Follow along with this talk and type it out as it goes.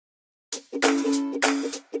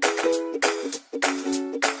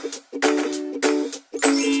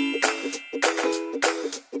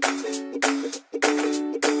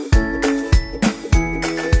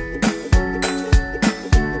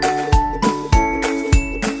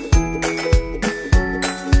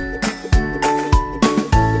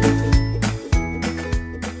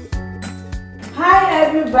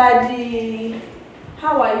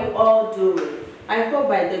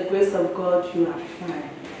by the grace of God, you are fine.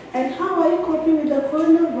 And how are you coping with the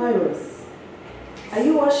coronavirus? Are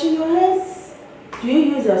you washing your hands? Do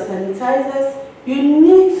you use your sanitizers? You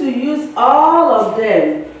need to use all of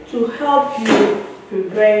them to help you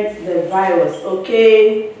prevent the virus,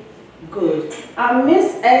 okay? Good. I'm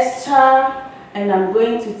Miss Esther and I'm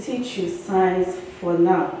going to teach you science for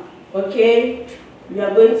now, okay? We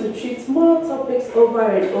are going to treat more topics over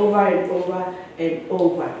and over and over and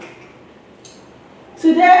over.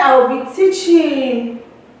 Today I will be teaching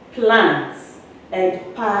plants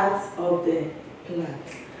and parts of the plant.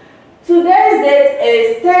 Today's date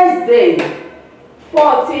is Thursday,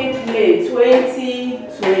 14th May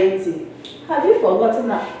 2020. Have you forgotten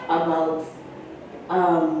about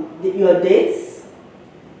your dates?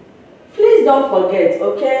 Please don't forget,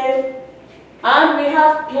 okay? And we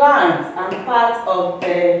have plants and parts of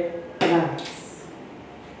the plants.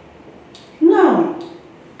 Now,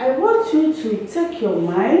 I want you to take your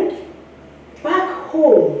mind back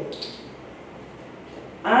home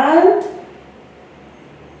and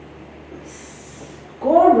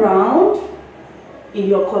go around in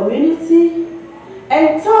your community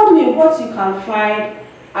and tell me what you can find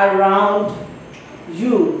around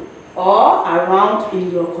you or around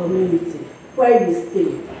in your community where you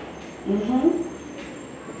stay.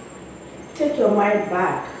 Take your mind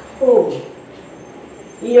back home.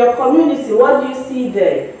 In your community, what do you see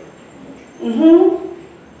there?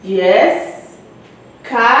 Yes.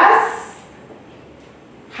 Cars,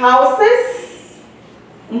 houses,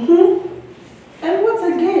 and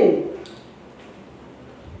what again?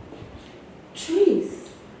 Trees,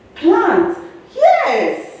 plants.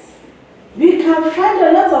 Yes, we can find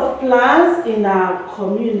a lot of plants in our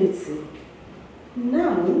community.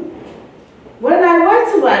 Now, when I went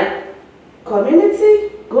to my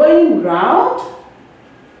community, going round,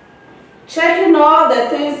 checking all the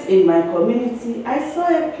things in my community, I saw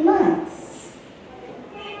a plant.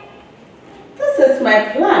 This is my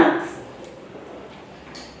plant.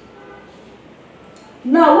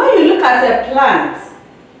 Now, when you look at a plant,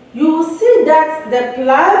 you will see that the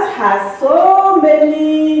plant has so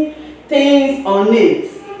many things on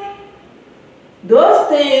it. Those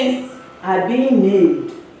things are being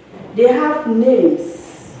named. They have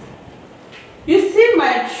names. You see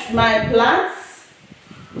my plants?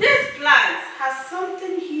 This plant has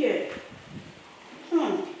something here.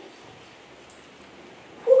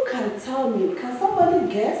 Who can tell me? Can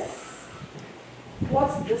somebody guess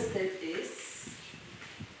what this thing is?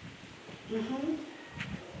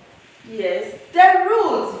 Yes, the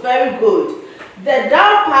roots. Very good. The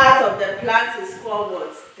down part of the plant is called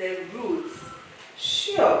what? The roots.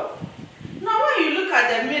 Sure. Now when you look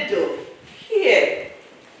at the middle, here,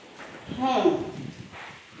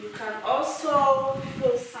 you can also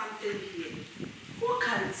feel something here. Who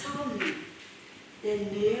can tell me the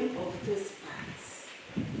name of this plant?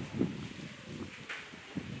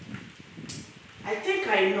 I think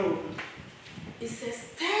I know. It's a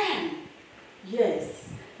stem. Yes.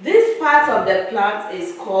 This part of the plant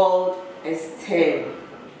is called a stem.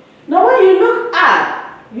 Now when you look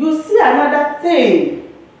up, you see another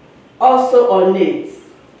thing also on it.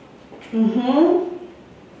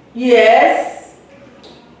 Yes.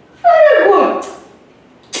 Very good.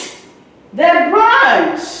 The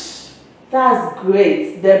branch. That's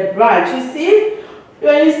great. The branch. You see,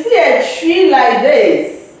 when you see a tree like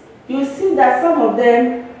this, you see that some of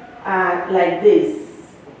them are like this.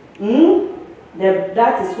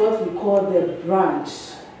 That is what we call the branch.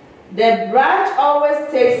 The branch always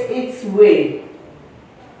takes its way.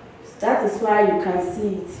 That is why you can see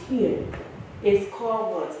it here. It's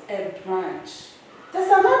called what? A branch. There's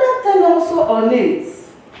another thing also on it.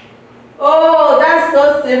 Oh, that's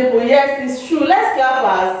so simple. Yes, it's true. Let's clap for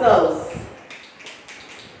ourselves.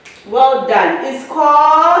 Well done. It's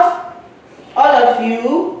called, all of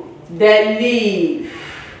you, the leaf.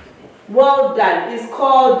 Well done. It's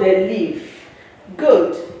called the leaf.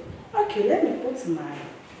 Good. Okay, let me put my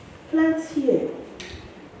plant here.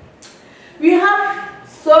 We have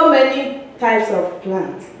so many types of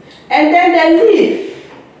plants. And then the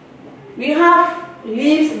leaf. We have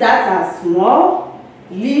leaves that are small,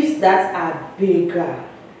 leaves that are bigger.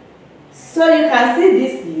 So you can see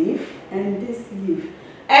this leaf and this leaf.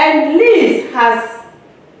 And leaves has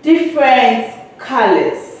different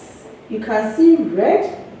colors. You can see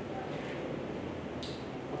red,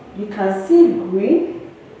 you can see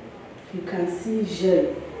green, you can see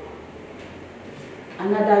yellow,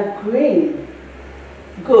 another green.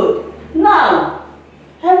 Good. Now,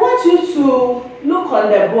 I want you to look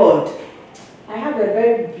on the board. I have a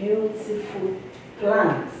very beautiful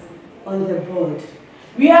plant on the board.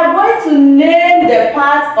 We are going to name the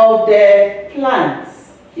parts of the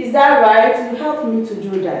plants. Is that right? You help me to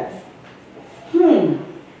do that.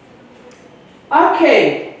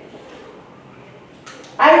 Okay.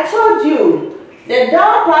 I told you the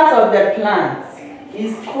down part of the plant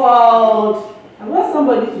is called, I want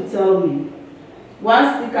somebody to tell me.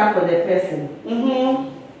 One sticker for the person.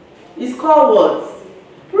 It's called what?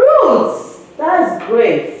 Roots. That's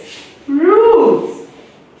great. Roots.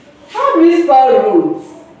 How do we spell roots?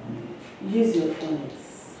 Use your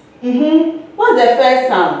phonics. What's the first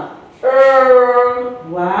sound?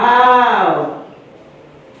 Wow.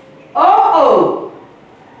 Oh.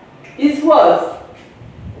 It's what?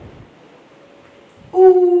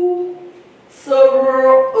 Ooh. So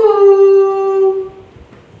ooh.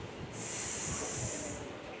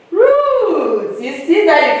 Roots. You see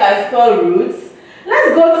that you can spell roots?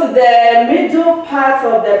 Let's go to the middle part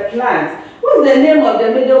of the plant. What's the name of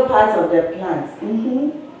the middle part of the plant?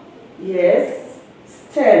 Yes.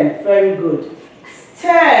 Stem. Very good.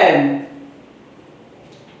 Stem.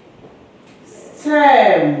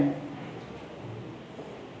 Stem.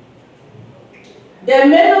 The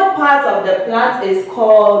middle part of the plant is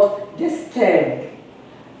called the stem.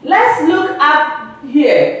 Let's look up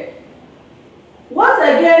here. What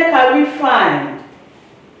again can we find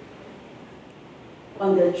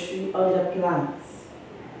on the tree, on the plants?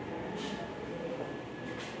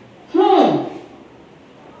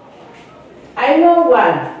 I know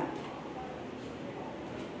one.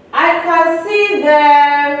 I can see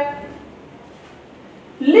the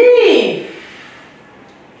leaf.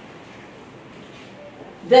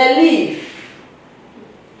 The leaf.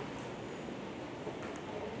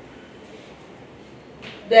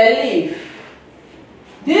 The leaf.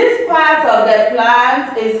 This part of the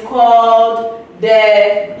plant is called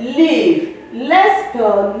the leaf. Let's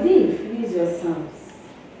spell leaf. Use your sounds.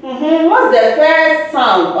 What's the first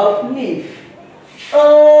sound of leaf?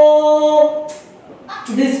 Oh,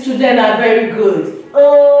 these children are very good.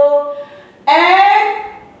 Oh, and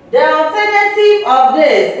the alternative of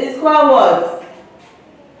this is called what?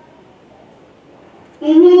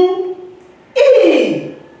 E.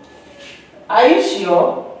 Are you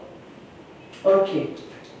sure? Okay.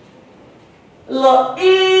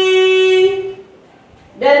 E.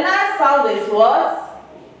 The last sound is what?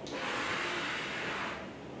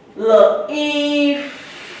 E.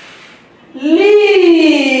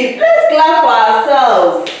 Leaf. Let's clap for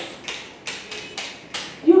ourselves.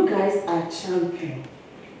 You guys are champion.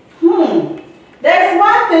 There's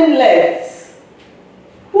one thing left.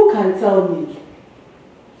 Who can tell me?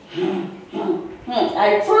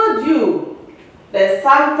 I told you there's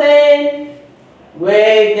something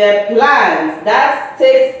with the plant that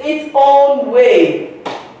takes its own way.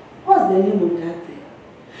 What's the name of that thing?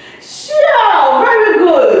 Sure, very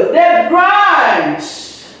good. The branch.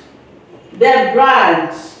 The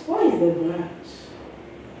branch. What is the branch?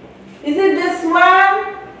 Is it this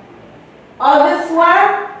one? Or this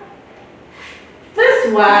one?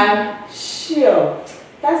 This one? Sure.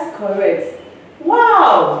 That's correct.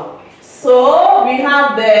 Wow. So we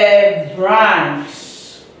have the branch.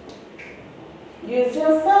 Use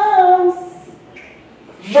your sounds.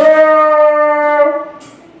 Brr.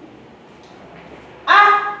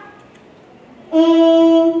 Ah.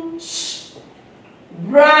 Sh.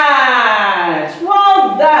 Branch.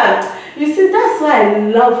 Well done. You see, that's why I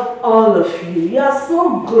love all of you. You are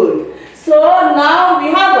so good. So now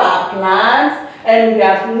we have our plants and we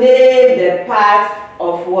have named the part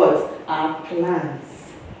of what? Our plants.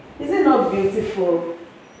 Is it not beautiful?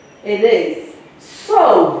 It is.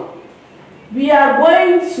 So we are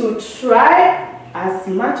going to try as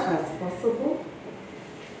much as possible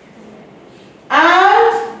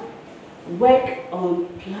and work on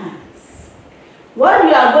plants. What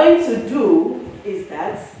we are going to do is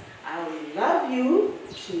that I would love you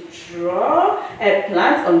to draw a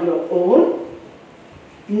plant on your own,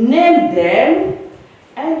 name them,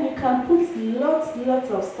 and you can put lots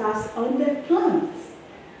of stars on the plants.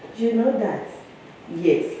 Do you know that?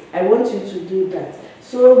 Yes, I want you to do that.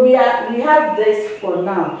 So we have this for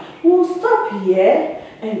now. We'll stop here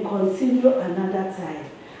and continue another time.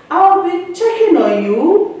 I'll be checking on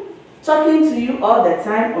you, talking to you all the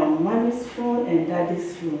time on mommy's phone and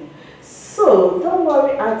daddy's phone. So don't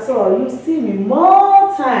worry at all. You'll see me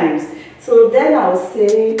more times. So then I'll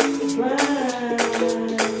say